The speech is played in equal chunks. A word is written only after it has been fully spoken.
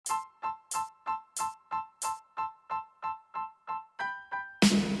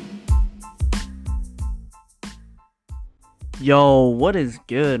Yo, what is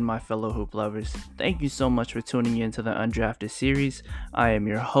good, my fellow hoop lovers? Thank you so much for tuning in to the Undrafted series. I am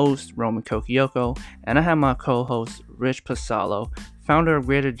your host, Roman Kokioko, and I have my co host, Rich Pasalo, founder of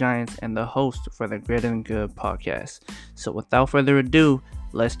Greater Giants and the host for the Greater Than Good podcast. So, without further ado,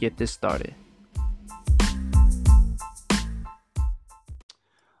 let's get this started.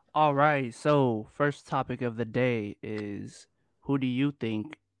 All right, so first topic of the day is who do you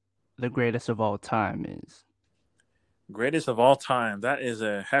think the greatest of all time is? Greatest of all time. That is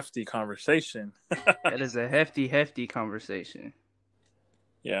a hefty conversation. That is a hefty conversation.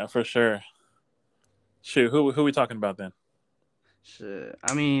 Yeah, for sure. Shoot, who are we talking about then? Shit.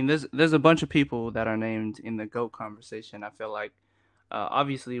 I mean, there's a bunch of people that are named in the GOAT conversation. I feel like,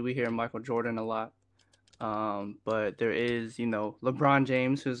 obviously, we hear Michael Jordan a lot, but there is, LeBron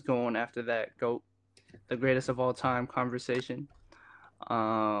James who's going after that GOAT, the greatest of all time conversation.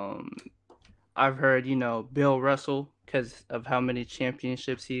 Um, I've heard, Bill Russell because of how many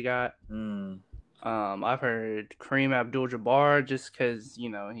championships he got. Mm. I've heard Kareem Abdul-Jabbar just because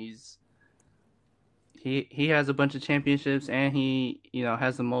he has a bunch of championships and he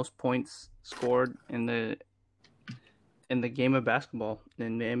has the most points scored in the game of basketball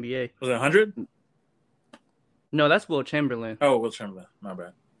in the NBA. Was it 100? No, that's Will Chamberlain. Oh, Will Chamberlain. My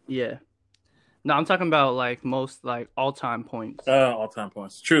bad. Yeah. No, I'm talking about like most like all-time points. All-time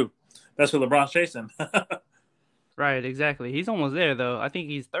points. True. That's what LeBron's chasing. Right, exactly. He's almost there though. I think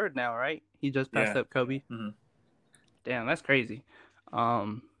he's third now, right? He just passed up Kobe. Mm-hmm. Damn, that's crazy.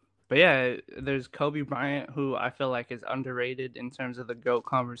 But yeah, there's Kobe Bryant, who I feel like is underrated in terms of the GOAT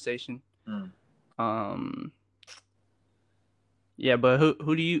conversation. Mm. Yeah, but who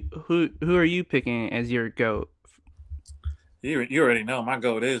are you picking as your GOAT? You already know my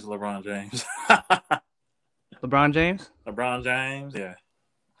GOAT is LeBron James. LeBron James? LeBron James, yeah.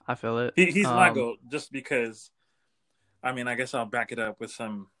 I feel it. He's my GOAT just because, I mean, I guess I'll back it up with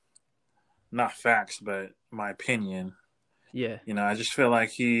some, not facts, but my opinion. Yeah. I just feel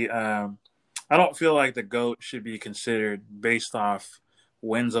like I don't feel like the GOAT should be considered based off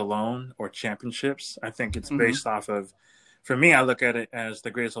wins alone or championships. I think it's based off of, for me, I look at it as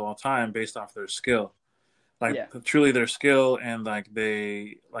the greatest of all time based off their skill. Truly their skill and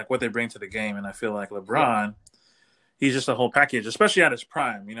what they bring to the game. And I feel like LeBron, he's just a whole package, especially at his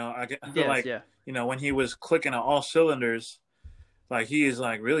prime. I feel when he was clicking on all cylinders, like he is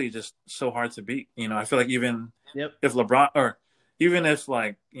like really just so hard to beat. I feel like even if LeBron or even if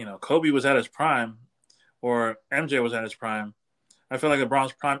Kobe was at his prime or MJ was at his prime, I feel like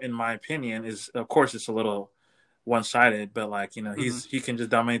LeBron's prime, in my opinion, is, of course, it's a little one-sided, but he can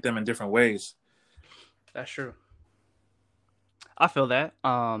just dominate them in different ways. That's true. I feel that.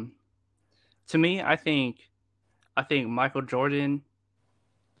 To me, I think Michael Jordan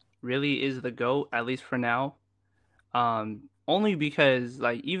really is the GOAT, at least for now. Only because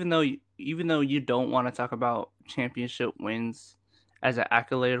even though you don't want to talk about championship wins as an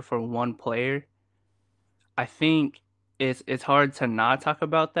accolade for one player, I think it's hard to not talk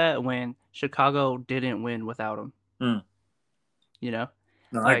about that when Chicago didn't win without him. Mm.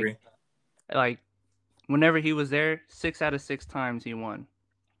 No, I agree. Whenever he was there, 6 out of 6 times he won.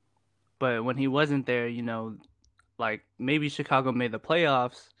 But when he wasn't there, maybe Chicago made the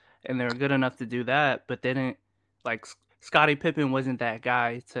playoffs and they were good enough to do that, but they didn't. Scottie Pippen wasn't that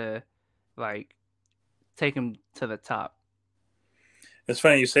guy to take him to the top. It's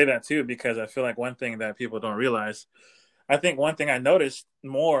funny you say that too, because I feel like one thing that people don't realize, I think one thing I noticed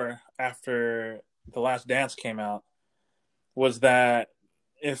more after The Last Dance came out was that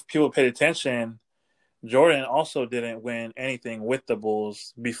if people paid attention, Jordan also didn't win anything with the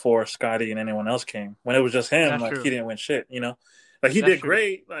Bulls before Scottie and anyone else came. When it was just him, he didn't win shit, He That's did true.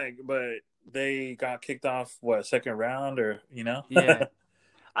 great, but they got kicked off, second round or. Yeah,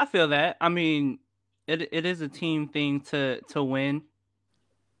 I feel that. I mean, it is a team thing to win,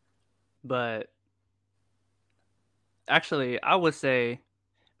 but actually, I would say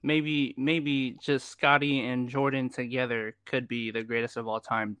maybe just Scottie and Jordan together could be the greatest of all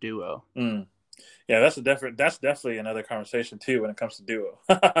time duo. Mm. Yeah, that's definitely another conversation too when it comes to duo.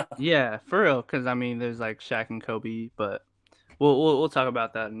 Yeah, for real. Because I mean, there's Shaq and Kobe, but we'll talk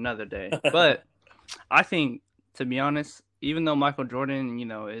about that another day. But I think, to be honest, even though Michael Jordan,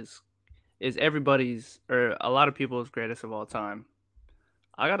 is everybody's or a lot of people's greatest of all time,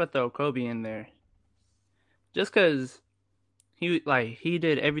 I gotta throw Kobe in there, just because he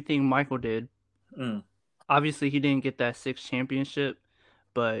did everything Michael did. Mm. Obviously, he didn't get that 6th championship,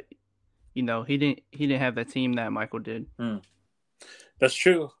 but he didn't have the team that Michael did. Mm. That's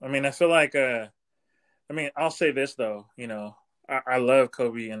true. I mean, I feel like I'll say this though. I love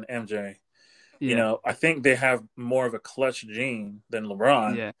Kobe and MJ, Yeah. I think they have more of a clutch gene than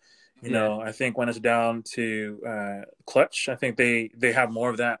LeBron. Yeah. Yeah. I think when it's down to clutch, I think they have more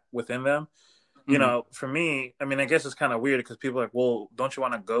of that within them. Hmm. For me, I mean, I guess it's kind of weird because people are like, well, don't you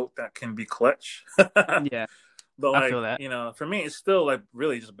want a goat that can be clutch? But Yeah. I like, feel that. for me, it's still like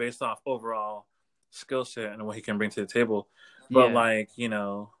really just based off overall skill set and what he can bring to the table. But Yeah. like,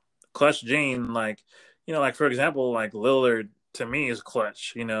 clutch gene, like, like for example, like Lillard to me is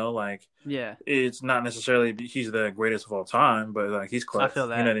clutch. Like Yeah. it's not necessarily he's the greatest of all time, but like he's I clutch. feel You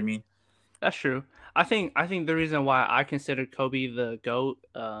know that. what I mean? That's true. I think the reason why I consider Kobe the GOAT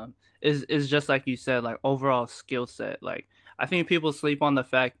is just like you said, like overall skill set. Like I think people sleep on the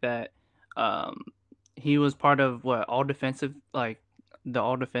fact that um he was part of what all defensive like the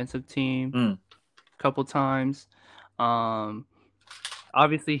all defensive team Mm, a couple times. Um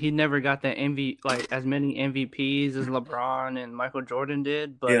Obviously he never got the like as many MVPs as LeBron and Michael Jordan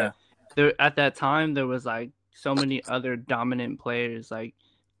did, yeah. but there at that time there was like so many other dominant players like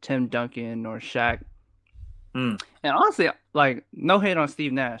Tim Duncan or Shaq. Mm. And honestly, like no hate on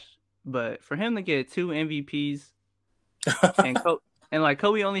Steve Nash, but for him to get two MVPs and like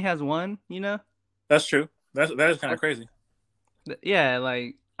Kobe only has one, That's true. That is kind of that, crazy. yeah,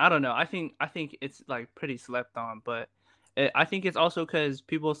 like I don't know. I think it's like pretty slept on, but I think it's also because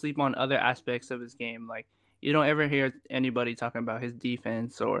people sleep on other aspects of his game. Like you don't ever hear anybody talking about his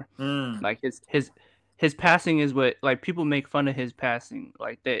defense or Mm, like his passing is what like people make fun of his passing.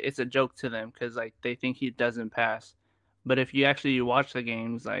 Like it's a joke to them because like they think he doesn't pass. But if you actually watch the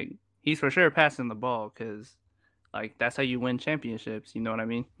games, like he's for sure passing the ball because like that's how you win championships. You know what I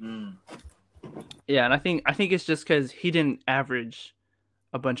mean? mm, Yeah, and I think it's just because he didn't average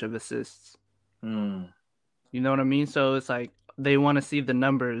a bunch of assists. mm. You know what I mean? So it's like they want to see the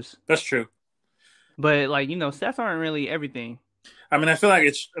numbers, That's true. but like stats aren't really everything. I mean, I feel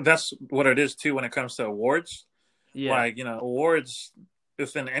like that's what it is too when it comes to awards. Yeah, Like awards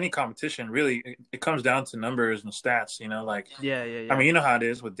within any competition, really, it comes down to numbers and stats. Like yeah, yeah, I yeah, mean, you know how it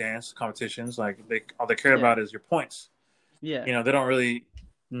is with dance competitions. Like all they care yeah, about is your points. yeah, They don't really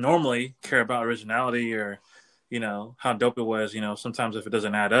normally care about originality or how dope it was. Sometimes if it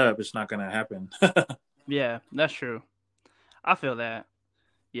doesn't add up, it's not going to happen. yeah. That's true. I feel that.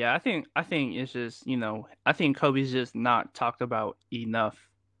 Yeah, I think it's just I think Kobe's just not talked about enough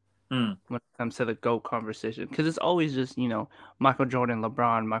Mm, when it comes to the GOAT conversation because it's always just Michael Jordan,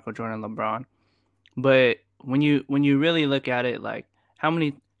 LeBron, Michael Jordan, LeBron. But when you really look at it, like how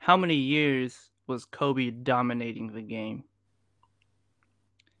many years was Kobe dominating the game?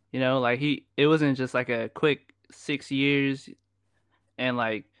 Like it wasn't just like a quick 6 years and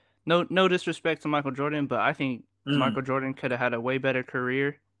like no disrespect to Michael Jordan, but I think mm, Michael Jordan could have had a way better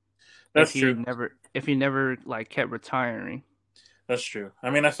career that's true. if he never like kept retiring. That's true.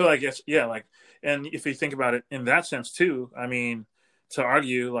 I mean, I feel like it's yeah, like, and if you think about it in that sense too, I mean, to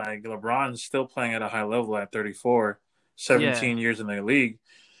argue like LeBron's still playing at a high level at 34, Yeah, 17 years in the league.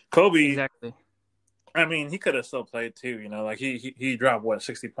 Kobe, exactly. I mean, he could have still played too. Like he dropped what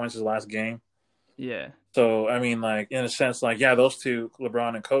 60 points his last game. Yeah. So I mean, like in a sense, like yeah, those two,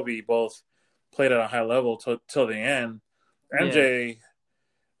 LeBron and Kobe, both played at a high level till the end. Yeah. MJ,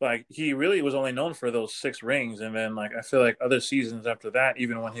 like he really was only known for those 6 rings, and then like I feel like other seasons after that,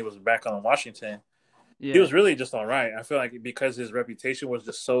 even when he was back on Washington, he Yeah. was really just all right. I feel like because his reputation was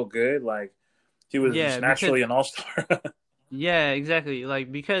just so good, like he was just Yeah, because naturally an all star. yeah, exactly.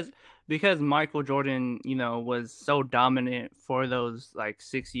 Like because Michael Jordan, was so dominant for those like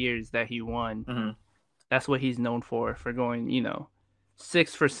 6 years that he won. hmm That's what he's known for going,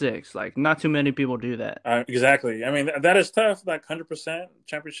 6 for 6. Like not too many people do that. Exactly. I mean, that is tough. Like 100%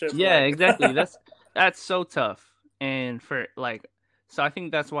 championship. Yeah, Like, exactly. That's so tough. And for like so I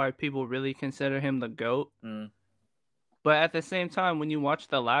think that's why people really consider him the GOAT. mm. But at the same time, when you watch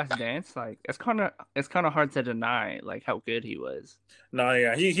The Last Dance, like it's kind of hard to deny like how good he was. No,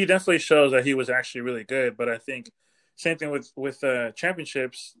 yeah, he definitely shows that he was actually really good. But I think same thing with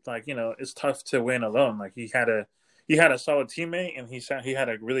championships. Like it's tough to win alone. Like he had a solid teammate, and he had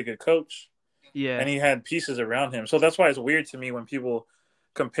a really good coach, and Yeah, he had pieces around him. So that's why it's weird to me when people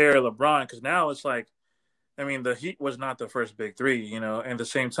compare LeBron, because now it's like, I mean, the Heat was not the first big three, and at the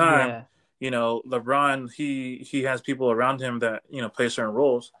same time, yeah, LeBron he has people around him that play certain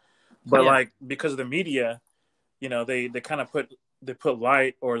roles, but yeah, like because of the media, they kind of put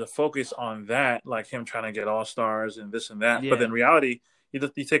light or the focus on that, like him trying to get all stars and this and that. But yeah, in reality, you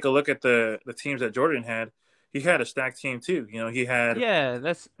take a look at the teams that Jordan had. He had a stacked team too. yeah.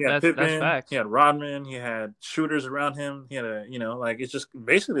 That's He had that's that's Pittman, he facts. had Rodman, he had shooters around him. He had like it's just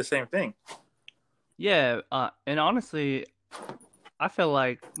basically the same thing. Yeah, and honestly, I feel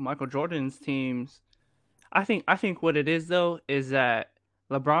like Michael Jordan's teams. I think what it is though is that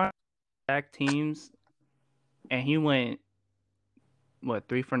LeBron back teams and he went what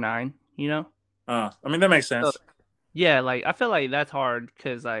 3 for 9. I mean that makes So sense. yeah, like I feel like that's hard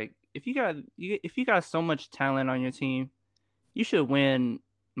because like if you got so much talent on your team, you should win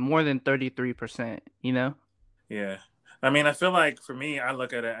more than 33%. Yeah. I mean, I feel like for me, I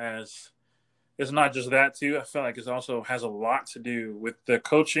look at it as it's not just that too. I feel like it also has a lot to do with the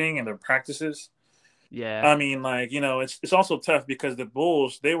coaching and the practices. Yeah, I mean, like it's also tough because the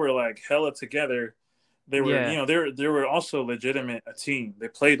Bulls they were like hella together. They were yeah, they were also legitimate a team. They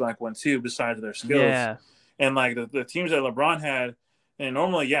played like one too besides their skills, yeah, and like the teams that LeBron had, and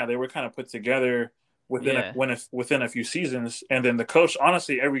normally yeah they were kind of put together yeah, within a few seasons. And then the coach,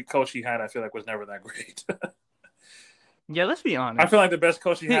 honestly, every coach he had, I feel like was never that great. yeah. Let's be I feel honest. like the best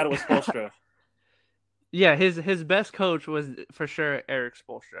coach he He, had was Spoelstra. yeah, his best coach was for sure Eric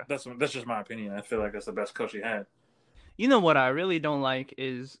Spoelstra. That's just my opinion. I feel like that's the best coach he had. You know what I really don't like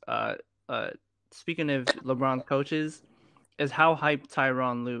is uh speaking of LeBron's coaches is how hyped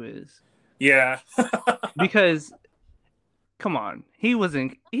Tyronn Lue is. Yeah. Because come on, he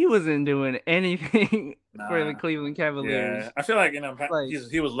wasn't doing anything for the Nah. Cleveland Yeah. Cavaliers. I feel like Like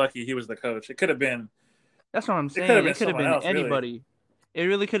he was lucky he was the coach. that's what I'm It could have saying. been It could have someone been else really. anybody. It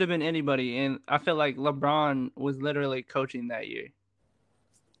really could have been anybody, and I feel like LeBron was literally coaching that year.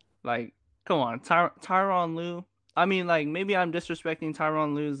 Like, come on, Tyronn Lue. I mean, like maybe I'm disrespecting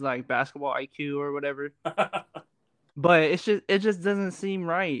Tyronn Lue's like basketball IQ or whatever, but it just doesn't seem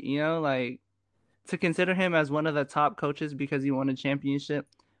right, like to consider him as one of the top coaches because he won a championship,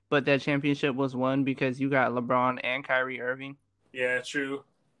 but that championship was won because you got LeBron and Kyrie Irving. Yeah, true.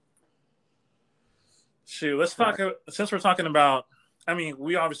 Shoot, let's talk. So Since we're talking about, I mean,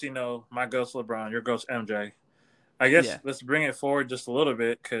 we obviously know my ghost LeBron, your ghost MJ. I guess yeah, let's bring it forward just a little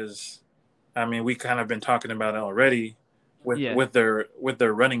bit because, I mean, we kind of been talking about it already yeah, with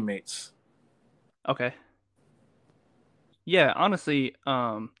their running mates. okay, yeah. Honestly,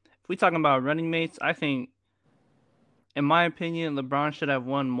 if we talking about running mates, I think, in my opinion, LeBron should have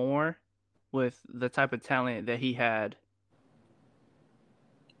won more with the type of talent that he had.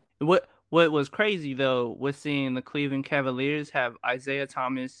 What was crazy though was seeing the Cleveland Cavaliers have Isaiah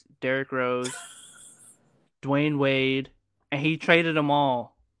Thomas, Derrick Rose, Dwayne Wade, and he traded them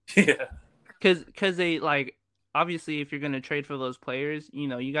all. Yeah, Cause they like obviously if you're gonna trade for those players,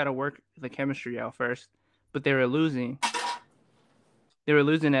 you got to work the chemistry out first. But they were losing. They were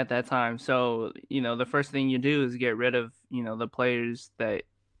losing at that time, so the first thing you do is get rid of the players that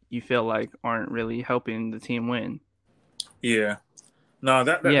you feel like aren't really helping the team win. yeah. No, Yeah, and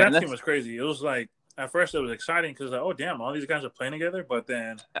that team that's was crazy. It was like at first it was exciting because like, oh damn, all these guys are playing together. But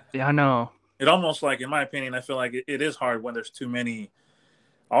then yeah, I know. it almost like, in my opinion, I feel like it is hard when there's too many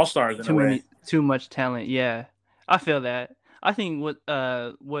all stars in a way. Too much talent. Yeah, I feel that. I think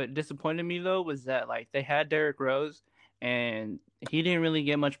what disappointed me though was that like they had Derrick Rose and he didn't really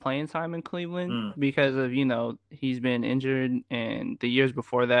get much playing time in Cleveland Mm. because of he's been injured and the years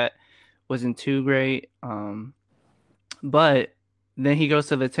before that wasn't too great. But then he goes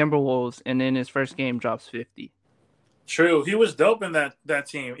to the Timberwolves and in his first game drops 50. True, he was dope in that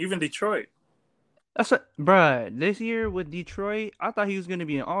team. Even Detroit. That's what, bruh. This year with Detroit, I thought he was gonna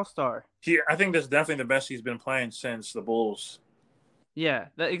be an All Star. I think that's definitely the best he's been playing since the Bulls. Yeah,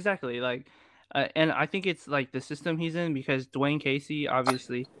 exactly. Like, and I think it's like the system he's in because Dwayne Casey,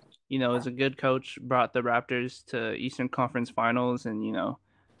 obviously, is a good coach, brought the Raptors to Eastern Conference Finals, and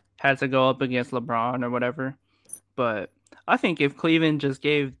had to go up against LeBron or whatever. But I think if Cleveland just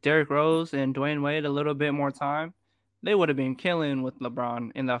gave Derrick Rose and Dwayne Wade a little bit more time, they would have been killing with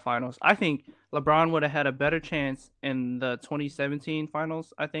LeBron in the finals. I think LeBron would have had a better chance in the 2017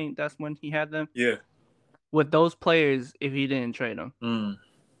 finals. I think that's when he had them Yeah. with those players if he didn't trade them Mm.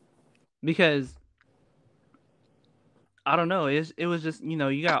 because I don't know. It was just you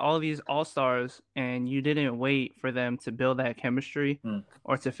got all these all stars and you didn't wait for them to build that chemistry Mm.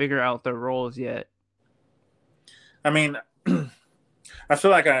 or to figure out their roles yet. I mean, I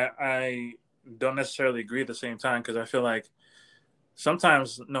feel like I don't necessarily agree at the same time because I feel like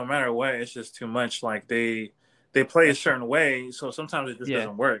sometimes no matter what, it's just too much. Like they play a That's true. certain way, so sometimes it just Yeah,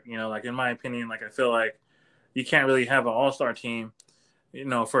 doesn't work. Like in my opinion, like I feel like you can't really have an all star team,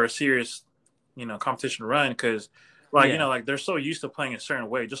 for a serious, competition run because, like yeah, like they're so used to playing a certain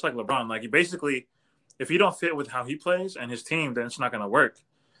way, just like LeBron. Like you basically, if you don't fit with how he plays and his team, then it's not going to work.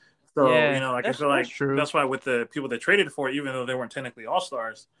 So yeah. like I That's feel that's like true. that's why with the people they traded for, even though they weren't technically all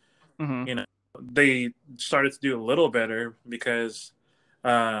stars, Hmm. you know, they started to do a little better because,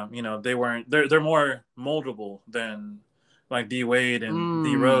 they weren't they're more moldable like D Wade and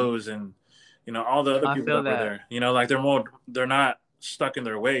D Mm, Rose and all the other I people feel that were that. there. Like they're not stuck in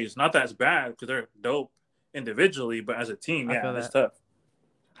their ways. Not that it's bad because they're dope individually, but as a team, I yeah, feel it's that. tough.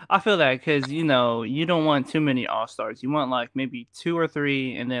 I feel that because you don't want too many all stars. You want like maybe two or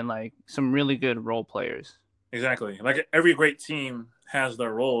three, and then like some really good role players. Exactly. Like every great team has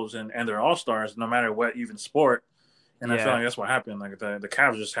their roles and their all stars, no matter what even sport. And I feel Yeah, like that's what happened. Like the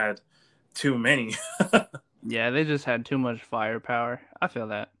Cavs just had too many. yeah, they just had too much firepower. I feel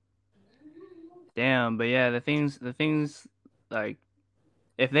that. Damn, but yeah, the things like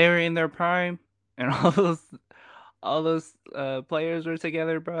if they were in their prime and all those players were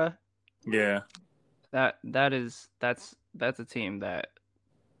together, bruh, Yeah. that's a team that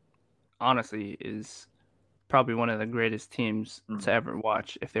honestly is probably one of the greatest teams Mm, to ever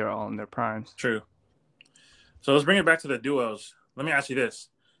watch if they're all in their primes. true. So let's bring it back to the duos. Let me ask you this: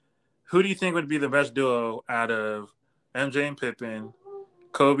 who do you think would be the best duo out of MJ and Pippen,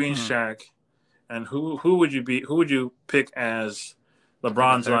 Kobe and Hmm. Shaq, and who would you be? Who would you pick as As a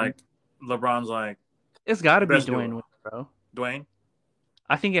LeBron's third, like LeBron's like it's got to be best Dwayne duo? Wade, bro. Dwayne.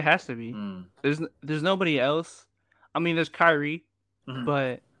 I think it has to be. Mm. There's nobody else. I mean, there's Kyrie, Mm-hmm.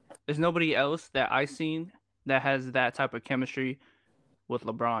 but there's nobody else that I've seen that has that type of chemistry with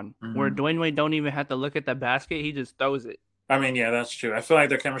LeBron. Where Mm-hmm. Dwayne Wade don't even have to look at the basket; he just throws it. I mean, yeah, that's true. I feel like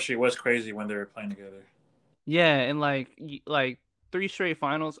their chemistry was crazy when they were playing together. Yeah, and like three straight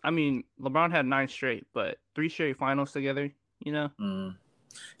finals. I mean, LeBron had nine straight, but three straight finals together. You know? Mm.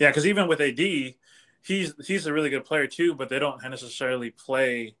 Yeah, because even with AD, he's a really good player too, but they don't necessarily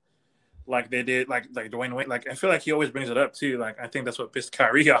play like they did like Dwayne Wade. Like I feel like he always brings it up too. Like I think that's what pissed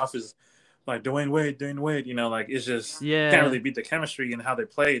Kyrie off is like Dwayne Wade. Like it's just can't really Yeah, beat the chemistry and how they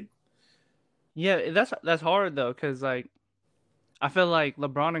played. yeah. That's hard though, cause like I feel like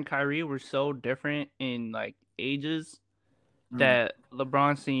LeBron and Kyrie were so different in like ages Mm. that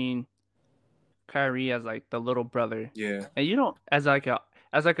LeBron seen Kyrie as like the little brother, Yeah, and you don't as like a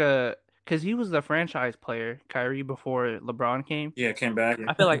because he was the franchise player, Kyrie, before LeBron came. yeah, came back.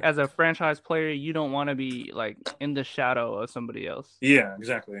 I feel like as a franchise player, you don't want to be like in the shadow of somebody else. Yeah,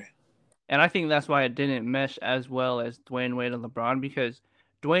 exactly. And I think that's why it didn't mesh as well as Dwayne Wade and LeBron because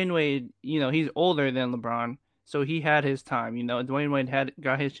Dwayne Wade, he's older than LeBron, so he had his time. Dwayne Wade had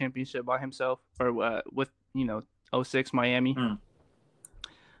got his championship by himself or with '06 Miami, Mm.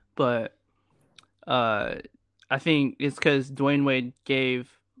 but uh, I think it's because Dwayne Wade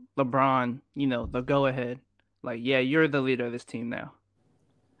gave LeBron, the go ahead. Like, yeah, you're the leader of this team now.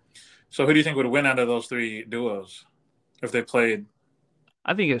 So who do you think would win out of those three duos if they played?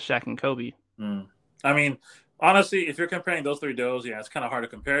 I think it's Shaq and Kobe. Mm. I mean, honestly, if you're comparing those three duos, yeah, it's kind of hard to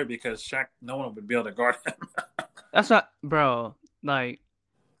compare because Shaq, no one would be able to guard him. That's not, bro. Like,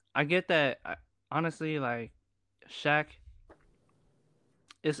 I get that. Honestly, like Shaq,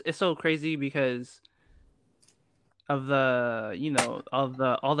 it's so crazy because of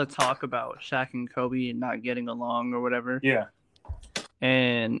all the talk about Shaq and Kobe not getting along or whatever. Yeah,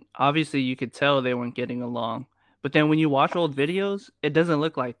 And obviously, you could tell they weren't getting along. But then when you watch old videos, it doesn't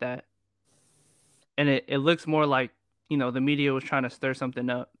look like that, and it looks more like the media was trying to stir something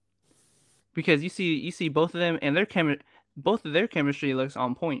up because you see both of them and both of their chemistry looks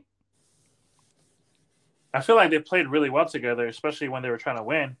on point. I feel like they played really well together, especially when they were trying to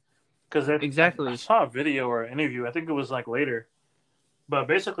win. Because I Exactly. saw a video or an interview. I think it was like later, but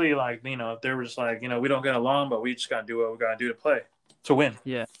basically, like they were just like, we don't get along, but we just gotta do what we gotta do to play to win.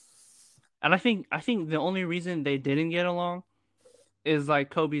 Yeah. And I think the only reason they didn't get along is like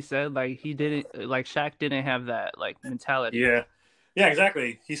Kobe said, like he didn't like Shaq didn't have that like mentality. Yeah, yeah,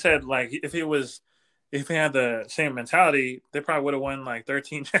 exactly. He said like if he had the same mentality, they probably would have won like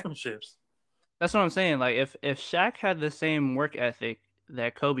 13 championships. That's what I'm saying. Like if Shaq had the same work ethic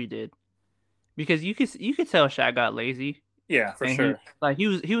that Kobe did, because you could tell Shaq got lazy Yeah, for and sure.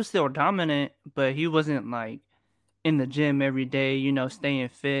 he was still dominant, but he wasn't like in the gym every day, staying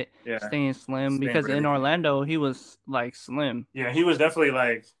fit, Yeah, staying slim. staying Because in ready. Orlando he was like slim. Yeah, he was definitely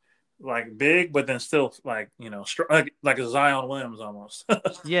like big, but then still like like a Zion Williams almost.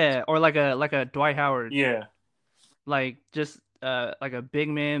 Yeah, or like a Dwight Howard, Yeah, like just like a big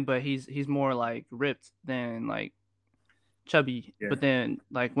man, but he's more like ripped than like chubby. yeah, But then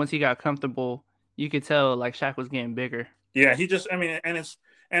like once he got comfortable, you could tell like Shaq was getting bigger. yeah. He just, I mean,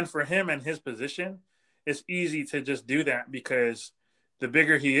 and for him and his position, it's easy to just do that because the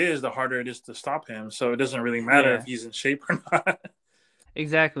bigger he is, the harder it is to stop him. So it doesn't really matter if Yeah, he's in shape or not.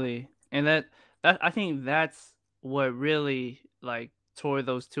 exactly. And that I think that's what really like tore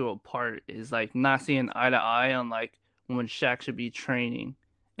those two apart is like not seeing eye to eye on like when Shaq should be training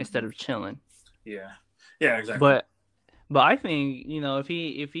instead of chilling. Yeah, yeah, exactly. But But I think,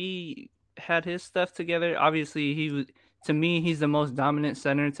 if he had his stuff together, obviously he was to me he's the most dominant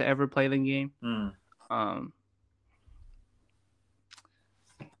center to ever play the game. Mm, Um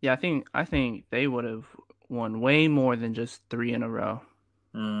yeah, I think they would have won way more than just three in a row.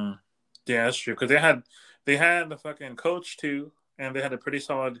 mm. Yeah, that's true. Because they had the fucking coach too, and they had a pretty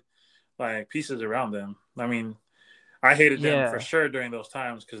solid like pieces around them. I mean, I hated them for Yeah, sure during those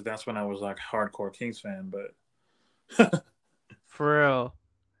times because that's when I was like hardcore Kings fan. But for real.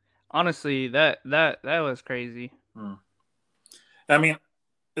 Honestly, that was crazy. mm. I mean,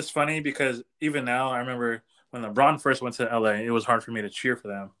 it's funny because even now I remember when LeBron first went to LA, it was hard for me to cheer for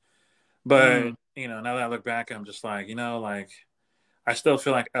them. But Mm. now that I look back, I'm just like, like I still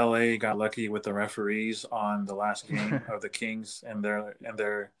feel like LA got lucky with the referees on the last game of the Kings and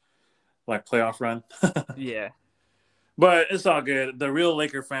their like playoff run. Yeah, But it's all good. The real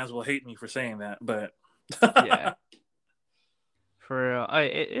Laker fans will hate me for saying that, but yeah. For real.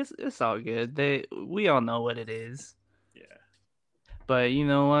 It's all good. We all know what it is. yeah. But you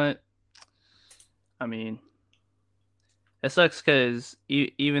know what? I mean, it sucks because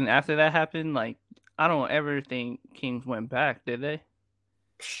even after that happened, like I don't ever think Kings went back, did they?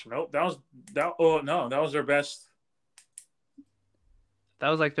 Nope, that was that. Oh no, that was their best. That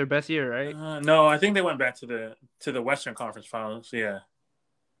was like their best year, right? No, I think they went back to the Western Conference Finals. Yeah,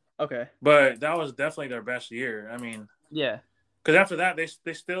 Okay. but that was definitely their best year. I mean, Yeah. because after that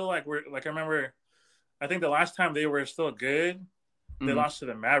they still like were like I remember. I think the last time they were still good, they Mm. lost to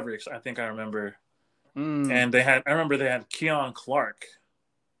the Mavericks. I think I remember, Mm. and I remember they had Keon Clark.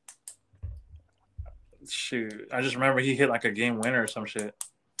 Shoot, I just remember he hit like a game winner or some shit.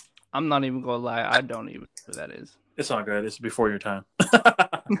 I'm not even gonna lie. I don't even know who that is. It's all good. It's before your time.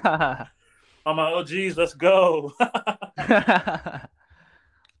 I'm like, oh geez, let's go.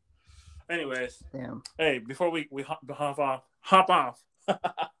 Anyways, Damn. hey, before we hop off,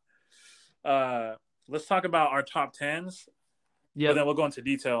 uh, let's talk about our top tens, but Yep. then we'll go into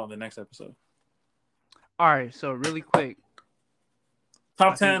detail in the next episode. All right. So really quick, Top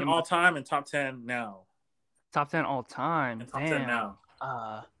I think 10 in my all time and top 10 now. top 10 all time. And top 10 Damn. now.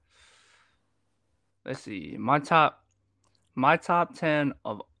 Uh, let's see. My top 10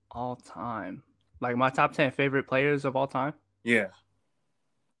 of all time. Like my top 10 favorite players of all time. Yeah.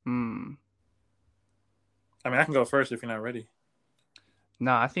 Hmm. I mean, I can go first if you're not ready.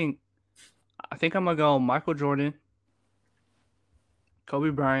 No, I think I'm gonna go Michael Jordan, Kobe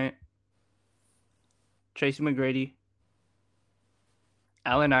Bryant, Tracy McGrady,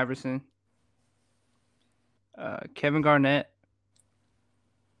 Allen Iverson, Kevin Garnett.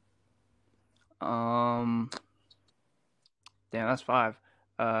 Um, damn, that's five.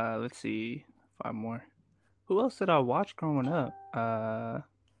 Let's see, five more. Who else did I watch growing up?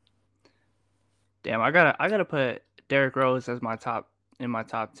 Damn, I gotta put Derrick Rose as my top in my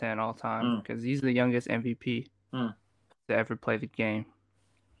top 10 all time Mm, because he's the youngest MVP mm. to ever play the game.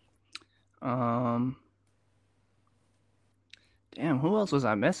 Um, damn, who else was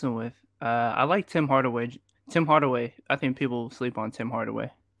I messing with? I like Tim Hardaway. Tim Hardaway. I think people sleep on Tim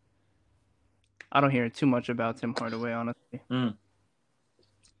Hardaway. I don't hear too much about Tim Hardaway, honestly. Mm.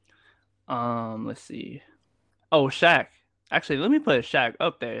 Let's see. Oh, Shaq. Actually, let me put Shaq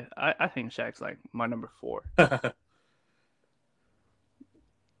up there. I think Shaq's like my number four.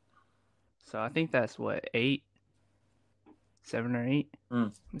 So I think that's what, eight, seven or eight.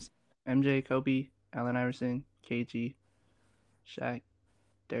 Mm. MJ, Kobe, Allen Iverson, KG, Shaq,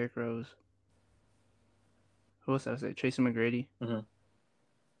 Derrick Rose. Who else did I say? Tracy McGrady. Mhm.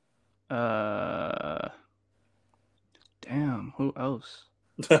 Uh, damn. Who else?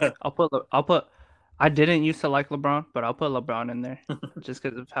 I'll put. I didn't used to like LeBron, but I'll put LeBron in there just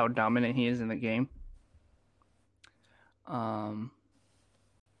because of how dominant he is in the game. Um,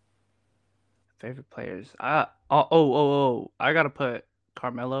 favorite players. I gotta put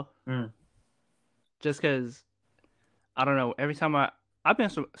Carmelo Mm. just because I don't know. Every time I've been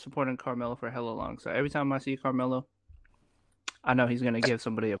supporting Carmelo for hella long, so every time I see Carmelo, I know he's gonna give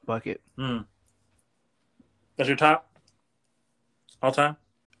somebody a bucket. Mm. That's your top all time?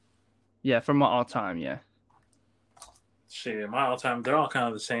 Yeah, for my all time. Yeah, Shit, my all time, they're all kind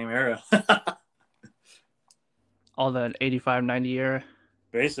of the same era. all the 85, 90 era.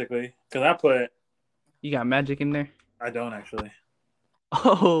 Basically. Because You got Magic in there. I don't actually.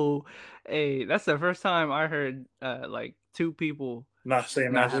 Oh, hey, that's the first time I heard like two people Not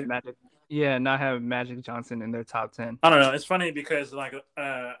saying not have Magic. Magic. Yeah, not have Magic Johnson in their top 10. I don't know. It's funny because like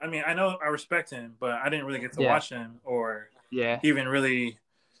I mean I know I respect him, but I didn't really get to Yeah, watch him or yeah. even really.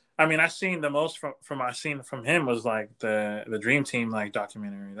 I mean, I seen the most from I seen from him was like the Dream Team like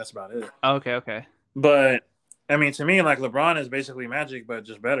documentary. That's about it. Okay, okay. But I mean, to me, like LeBron is basically Magic, but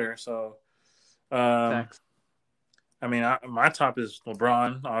just better. So, um, Facts. I mean, my top is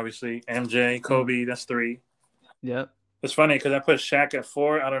LeBron, obviously. MJ, Mm. Kobe, that's three. Yep. It's funny because I put Shaq at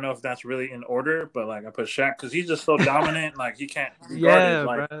four. I don't know if that's really in order, but like I put Shaq because he's just so dominant. Like he can't be guarded. Yeah,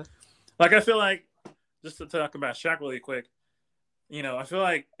 bro. Like I feel like just to talk about Shaq really quick. I feel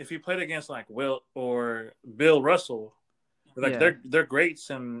like if he played against like Wilt or Bill Russell, like Yeah. they're greats,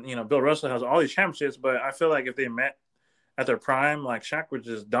 and Bill Russell has all these championships. But I feel like if they met at their prime, like Shaq would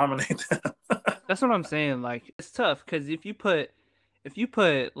just dominate them. That's what I'm saying. Like it's tough because if you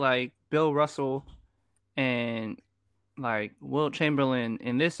put like Bill Russell and like Wilt Chamberlain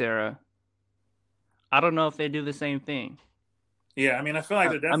in this era, I don't know if they do the same thing. Yeah, I mean, I feel like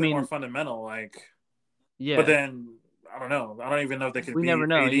they're I definitely more mean, fundamental. But yeah, then I don't know. I don't even know if they could we never beat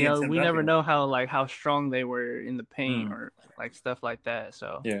know. AD You and know, Tim we never Duncan. know how strong they were in the paint Mm, or like stuff like that.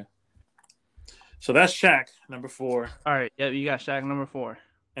 So, yeah. So that's Shaq number four, all right, yeah, you got Shaq number four.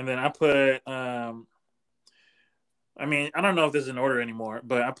 and then I put. I mean, I don't know if this is in order anymore,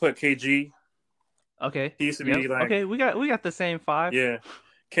 but I put KG. Okay, He used to yep. be like, Okay, we got the same five. yeah,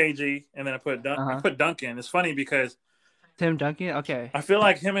 KG, and then Uh I huh. put Duncan. It's funny because Tim Duncan. Okay. I feel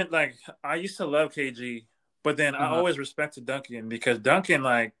like him and like I used to love KG, but then Uh I huh. always respected Duncan because Duncan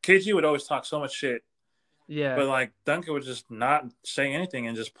like KG would always talk so much shit, Yeah, but like Duncan would just not say anything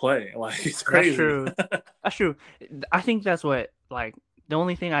and just play. Like it's that's crazy. true. That's true. I think that's what like the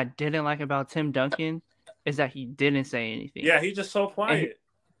only thing I didn't like about Tim Duncan is that he didn't say anything. Yeah, he's just so And quiet.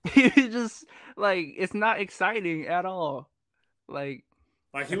 he just like it's not exciting at all. Like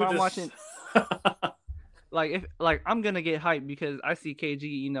Like he if would I'm just watching like if like I'm gonna get hyped because I see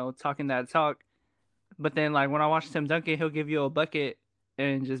KG, talking that talk, but then like when I watch Tim Duncan, he'll give you a bucket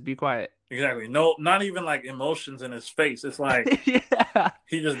and just be quiet. exactly no, not even like emotions in his face. It's like Yeah,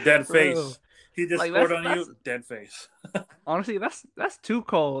 he just dead for real. face. He just Like scored that's on that's you, dead face. honestly that's too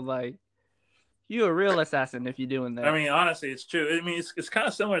cold. Like you a real assassin if you're doing I that. mean, honestly, it's true. I mean, it's kind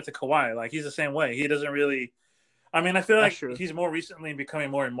of similar to Kawhi. Like he's the same way. He doesn't really. I mean, I feel That's like true. he's more recently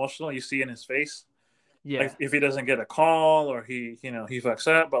becoming more emotional. You see in his face, like Yeah, if he doesn't get a call or he fucks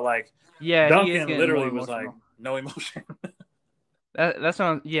up. But like yeah, he is Duncan getting more literally was like emotional. no emotion. That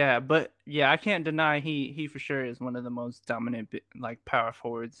sounds yeah, but yeah, I can't deny he for sure is one of the most dominant like power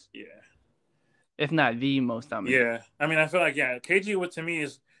forwards, Yeah, if not the most dominant. yeah. I mean, I feel like KG what to me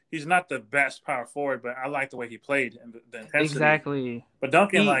is he's not the best power forward, but I like the way he played and the intensity. Exactly. But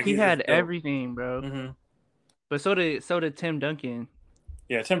Duncan, He like he he's had just built. everything, bro. Hmm. But so did Tim Duncan.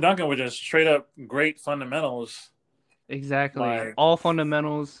 Yeah, Tim Duncan was just straight up great fundamentals, Exactly. like All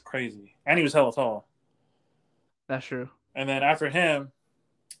fundamentals. crazy, and he was hella tall. That's true. And then after him,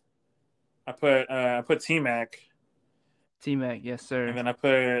 I put T Mac, T Mac, yes and sir. then I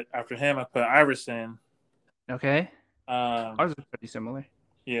put after him I put Iverson. Okay. Um, Ours is pretty similar.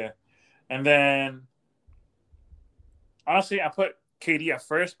 yeah, and then honestly I put KD at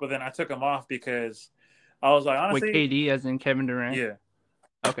first, but then I took him off because I was like With honestly, KD as in Kevin Durant. yeah,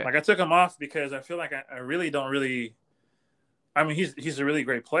 Okay. like I took him off because I feel like I really don't really. I mean, he's a really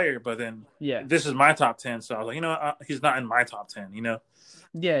great player, but then Yeah. this is my top 10, so I was like, he's not in my top 10, Yeah,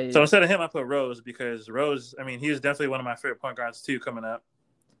 So yeah. instead of him, I put Rose because Rose, I mean, he was definitely one of my favorite point guards too coming up.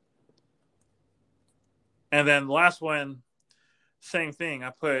 And then the last one, same thing. I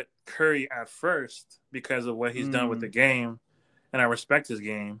put Curry at first because of what he's done with the Mm. game, and I respect his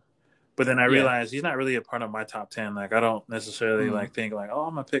game. But then I Yeah. realized he's not really a part of my top 10. Like I don't necessarily Mm. like think like, oh,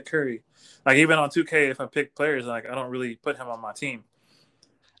 I'm gonna pick Curry. Like even on 2K, if I pick players, like I don't really put him on my team.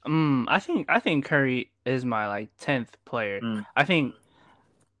 I think Curry is my like 10th player. Mm, I think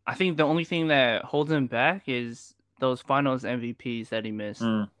I think the only thing that holds him back is those finals MVPs that he missed.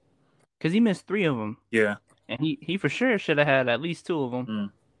 mm, Cuz he missed 3 of them yeah, and he for sure should have had at least 2 of them.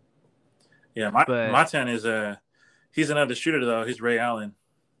 mm, yeah. My But 10 is he's another shooter though. He's Ray Allen.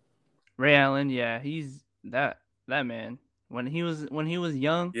 Ray Allen, yeah, he's that man. When he was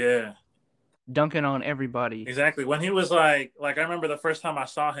young, Yeah, dunking on everybody. exactly. When he was like I remember the first time I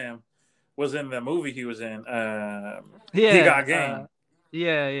saw him was in the movie he was in. He Yeah, got game,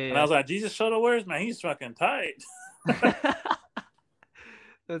 yeah, and I yeah, was like, Jesus Shuttlesworth, man, he's fucking tight. yeah.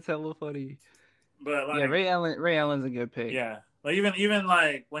 That's hella funny. But Yeah, like, Ray Allen's a good pick. yeah, like even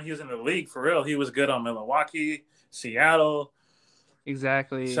like when he was in the league for real, he was good on Milwaukee, Seattle,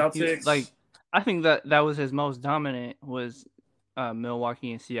 Exactly. He Celtics. like I think that was his most dominant was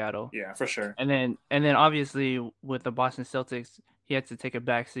Milwaukee and Seattle. Yeah, for sure. And then obviously with the Boston Celtics, he had to take a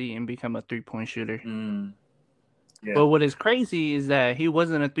back seat and become a three-point shooter. Mm, yeah. But what is crazy is that he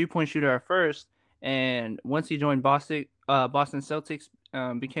wasn't a three-point shooter at first, and once he joined Boston Celtics,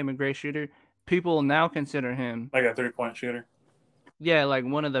 became a great shooter, people now consider him, like a 3-point shooter. yeah, like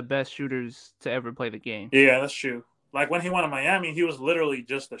one of the best shooters to ever play the game. Yeah, that's true. Like when he went to Miami, he was literally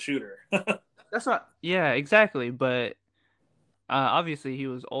just a shooter. That's not, yeah, exactly. But obviously he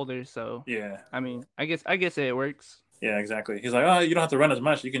was older, so Yeah, I mean, I guess it works. yeah, exactly. He's like, oh, you don't have to run as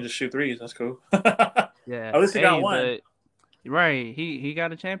much. You can just shoot threes. That's cool. At Yeah. least he got Hey, one, but right, he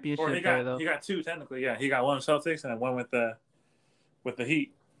got a or championship there he though. got two technically. Yeah, he got one with Celtics and one with the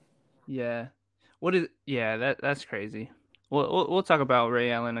Heat. Yeah. What is? Yeah, that's crazy. We'll talk about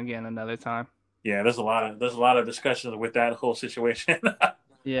Ray Allen again another time. Yeah, there's a lot of discussions with that whole situation.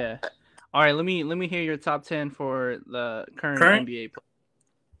 Yeah. All right. Let me hear your top 10 for the current Current, NBA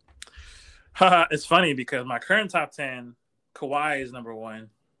play. it's funny because my current top 10, Kawhi is number one.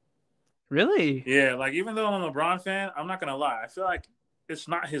 Really? Yeah, like even though I'm a LeBron fan, I'm not gonna lie. I feel like it's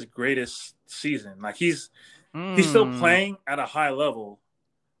not his greatest season. Like he's still Hmm. playing at a high level,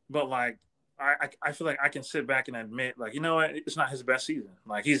 but like I feel like I can sit back and admit, like, you know what, it's not his best season.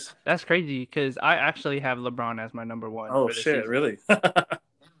 Like he's That's crazy because I actually have LeBron as my number one oh for the shit, season. really?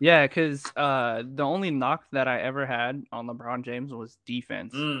 Yeah, because the only knock that I ever had on LeBron James was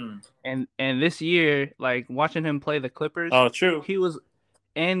defense. mm. And this year, like watching him play the Clippers, Oh, true. he was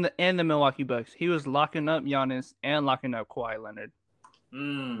and the Milwaukee Bucks, he was locking up Giannis and locking up Kawhi Leonard.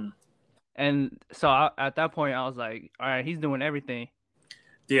 Mm. And so at that point, I was like, all right, he's doing everything.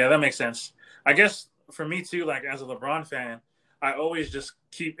 Yeah, that makes sense. I guess for me too, like as a LeBron fan, I always just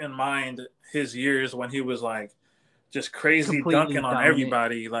keep in mind his years when he was like just crazy Completely dunking on dominant.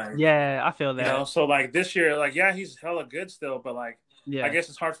 everybody. Like, Yeah, I feel you know, that. so like this year, like, yeah, he's hella good still, but like, I Yeah. guess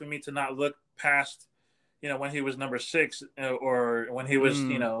it's hard for me to not look past, you know, when he was number six or when he was,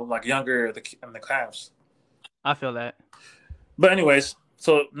 you Mm, know, like younger in the class. I feel that. But anyways,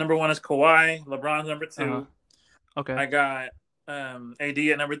 so number one is Kawhi. LeBron's number Uh-huh. two. Okay. I got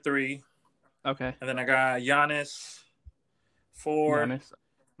AD at number three, Okay. and then I got Giannis four. Giannis.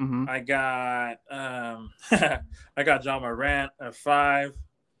 Mm-hmm. I got I got John Morant at five.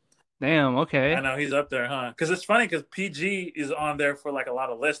 Damn. I Okay. know he's up there, huh? Because it's funny because PG is on there for like a lot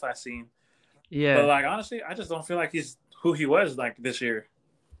of lists I've seen, but Yeah, like honestly, I just don't feel like he's who he was like this year.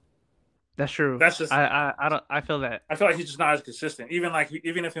 that's true. That's just I don't. I feel that. I feel like he's just not as consistent. Even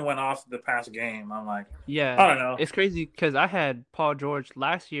if he went off the past game, I'm like, I Yeah, don't know. it's crazy because I had Paul George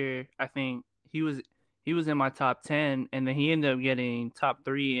last year. I think he was in my top 10, and then he ended up getting top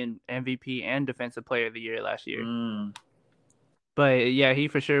three in MVP and Defensive Player of the Year last year. Mm, But yeah, he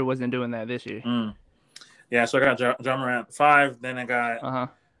for sure wasn't doing that this year. mm. Yeah, so I got John Morant at five. Then Uh huh.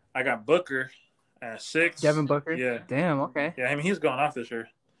 I got Booker at six. Devin Booker. Yeah, Damn. Okay. yeah. I mean, he's going off this year.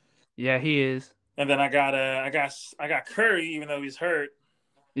 Yeah, he is. And then I got Curry, even though he's hurt.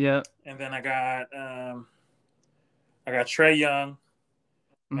 Yep. And then I got Trey Young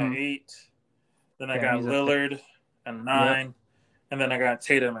at Mm-hmm. eight. Then I Damn, got he's up there. Lillard at Yep. nine, and then I got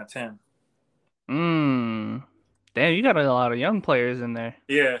Tatum at 10. Mm. Damn, you got a lot of young players in there.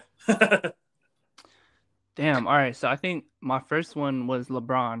 Yeah, Damn. All right. So I think my first one was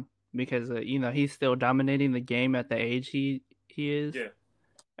LeBron because he's still dominating the game at the age he is yeah.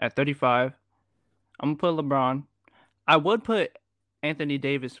 at 35. I'm gonna put LeBron. I would put Anthony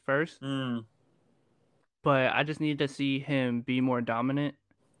Davis first, Mm, but I just need to see him be more dominant,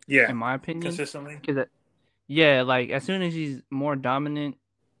 yeah, in my opinion. consistently. Because yeah, like as soon as he's more dominant,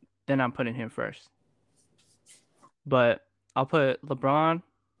 then I'm putting him first. But I'll put LeBron,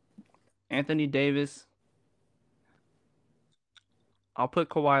 Anthony Davis. I'll put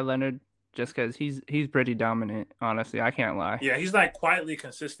Kawhi Leonard just because he's pretty dominant. Honestly, I can't lie. Yeah, he's like quietly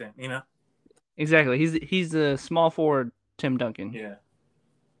consistent, you know? Exactly. He's a small forward Tim Duncan. Yeah.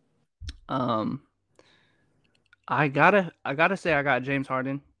 Um, I gotta say I got James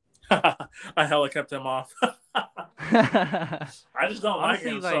Harden. I hella kept him off. I just don't like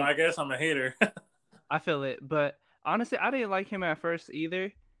Honestly, him, so like I guess I'm a hater. I feel it, but honestly, I didn't like him at first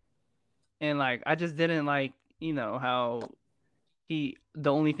either, and like I just didn't like how the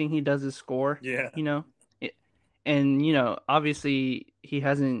only thing he does is score, Yeah. you know, it, and obviously he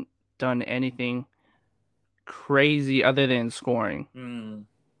hasn't done anything crazy other than scoring. Mm.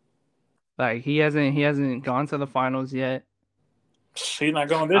 Like he hasn't gone to the finals yet. He's not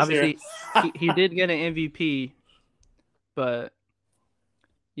going this year. Obviously, he did get an MVP, but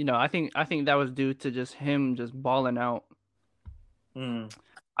I think that was due to just him just balling out. Mm.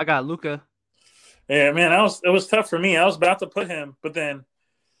 I got Luca. Yeah, man, it was tough for me. I was about to put him, but then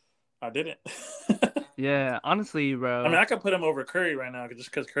I didn't. Yeah, honestly, I mean, bro. I could put him over Curry right now just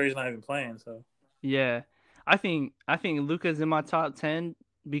because Curry's not even playing. So Yeah. I think Luca's in my top 10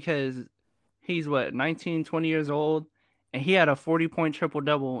 because he's what, 19, 20 years old and he had a 40-point triple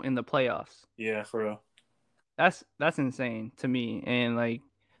double in the playoffs. Yeah, for real. That's insane to me. And like,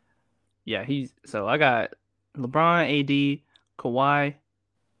 yeah, he's so I got LeBron, AD, Kawhi,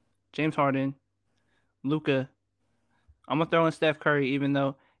 James Harden, Luca. I'm gonna throw in Steph Curry, even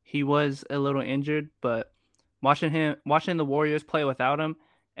though he was a little injured, but watching the Warriors play without him,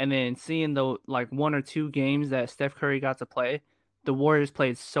 and then seeing the like one or two games that Steph Curry got to play, the Warriors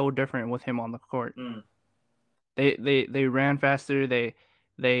played so different with him on the court. Mm, They ran faster.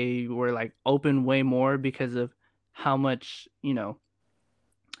 They were like open way more because of how much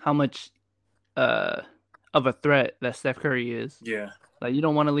how much uh of a threat that Steph Curry is. yeah, Like you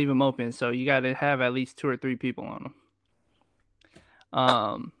don't want to leave him open, so you got to have at least two or three people on him.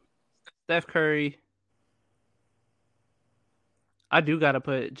 Um, Steph Curry, I do got to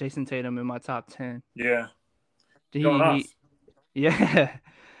put Jason Tatum in my top 10. yeah. Going He off. yeah,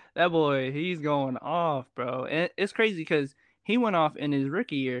 that boy, he's going off, bro. And it's crazy because he went off in his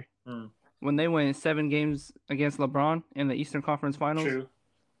rookie year Mm, when they went 7 games against LeBron in the Eastern Conference Finals. true.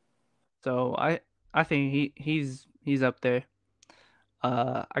 So I think he's up there.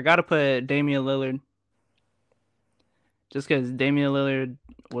 I gotta put Damian Lillard just because Damian Lillard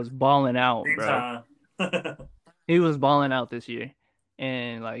was balling out, Big bro. time. He was balling out this year,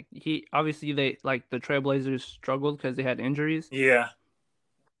 and like he obviously they like the Trailblazers struggled because they had injuries, Yeah,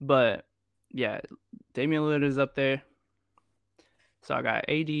 but yeah, Damian Lillard is up there. So I got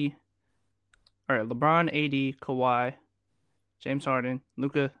AD or LeBron, AD, Kawhi, James Harden,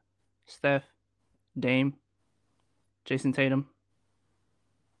 Luca, Steph, Dame, Jason Tatum.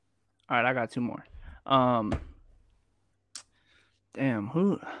 All right, I got two more. Um, damn,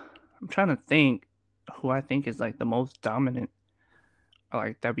 who? I'm trying to think who I think is like the most dominant.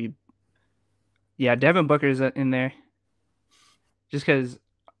 Like that'd be yeah, Devin Booker's in there just because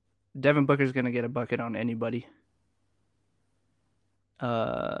Devin Booker's gonna get a bucket on anybody.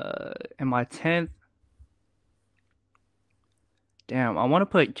 In my 10th, damn, I want to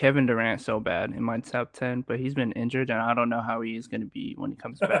put Kevin Durant so bad in my top 10, but he's been injured and I don't know how he is gonna be when he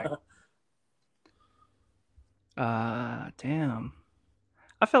comes back. Damn.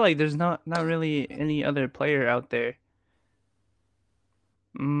 I feel like there's not really any other player out there.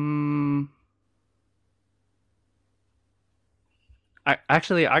 Mm, I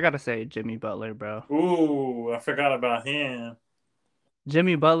gotta say Jimmy Butler, bro. Ooh, I forgot about him.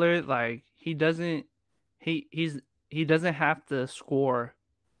 Jimmy Butler, like he he's he doesn't have to score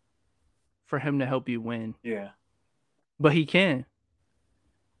for him to help you win, Yeah, but he can.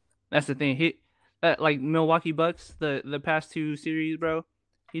 That's the thing. Like Milwaukee Bucks, the past two series, bro.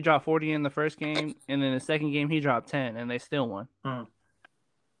 He dropped 40 in the first game, and then the second game he dropped 10, and they still won. mm,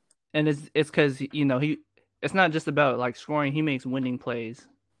 And it's because he it's not just about like scoring. He makes winning plays,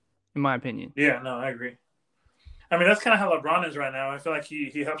 in my opinion. yeah. No, I agree. I mean, that's kind of how LeBron is right now. I feel like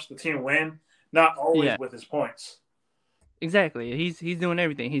he helps the team win, not always Yeah, with his points. exactly. He's doing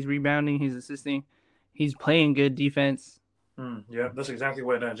everything. He's rebounding. He's assisting. He's playing good defense. Yeah, that's exactly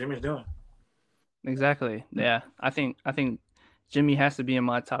what Jimmy's doing. Exactly. Yeah, I think Jimmy has to be in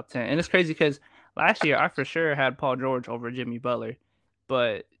my top 10. And it's crazy because last year I for sure had Paul George over Jimmy Butler,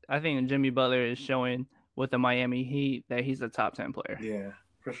 but I think Jimmy Butler is showing with the Miami Heat that he's a top 10 player. Yeah,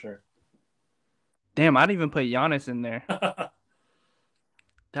 for sure. Damn, I'd even put Giannis in there.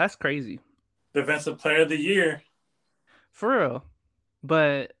 That's crazy. Defensive Player of the Year. For real.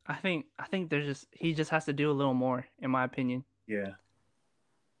 But I think there's just he just has to do a little more, in my opinion. Yeah,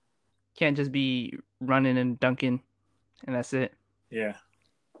 Can't just be running and dunking and that's it. yeah,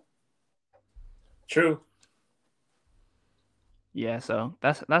 true. Yeah, so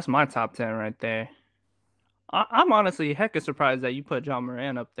that's my top 10 right there. I'm honestly hecka surprised that you put John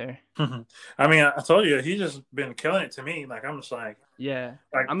Moran up there. I mean, I told you he's just been killing it to me. Like I'm just Yeah.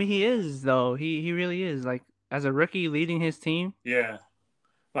 like I mean he is though. He really is. Like as a rookie leading his team. yeah,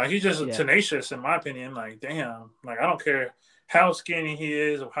 like he's just Yeah. tenacious in my opinion. Like damn, like I don't care how skinny he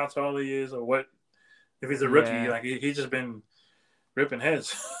is or how tall he is or what. If he's a rookie, Yeah. like he's just been ripping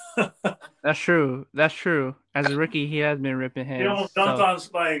heads. That's true. That's true. As a rookie, he has been ripping He heads. almost dunked So on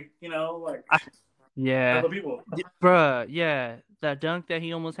like like I, yeah. other people. Bruh, yeah. That dunk that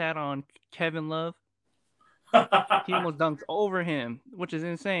he almost had on Kevin Love, he almost dunked over him, which is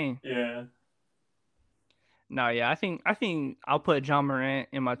insane. Yeah. No, yeah, I think I'll put John Morant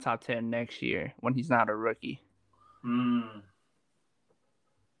in my top 10 next year when he's not a rookie. Mm.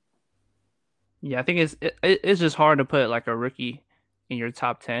 Yeah, I think it's just hard to put like a rookie in your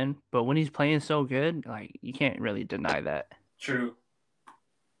top 10, but when he's playing so good, like you can't really deny that. True.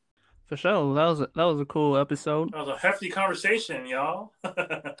 For sure. That was a cool episode. That was a hefty conversation, y'all.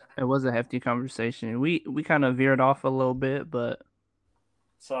 It was a hefty conversation. We kind of veered off a little bit, but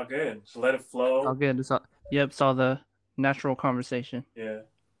It's all good. Just let it it's all flow. good. Yep, saw the natural conversation. Yeah.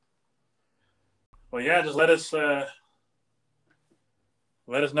 Well, yeah. Just let us know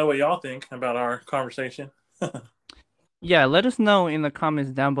what y'all think about our conversation. Yeah, let us know in the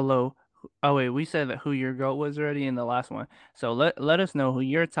comments down below. Oh wait, we said that who your GOAT was already in the last one. So let us know who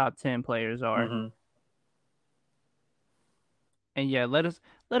your top 10 players are. Mm-hmm. And yeah, let us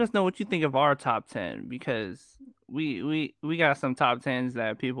know what you think of our top 10 because we got some top 10s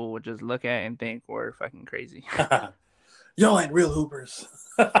that people would just look at and think we're fucking crazy. Y'all ain't real hoopers.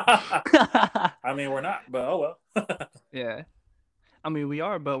 I mean, we're not, but oh Yeah. I mean, we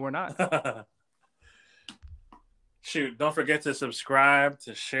are, but we're not. well. Shoot, don't forget to subscribe,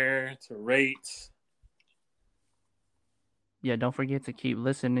 to share, to rate. Yeah, don't forget to keep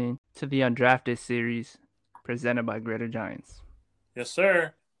listening to the Undrafted series presented by Greater Giants. Yes,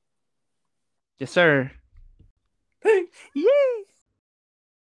 sir. Yes, sir. Peace. Yay!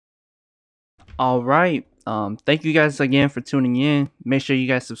 All right. Thank you guys again for tuning in. Make sure you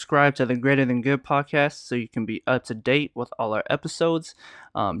guys subscribe to the Greater Than Good podcast so you can be up to date with all our episodes.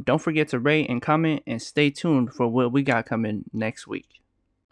 Don't forget to rate and comment and stay tuned for what we got coming next week.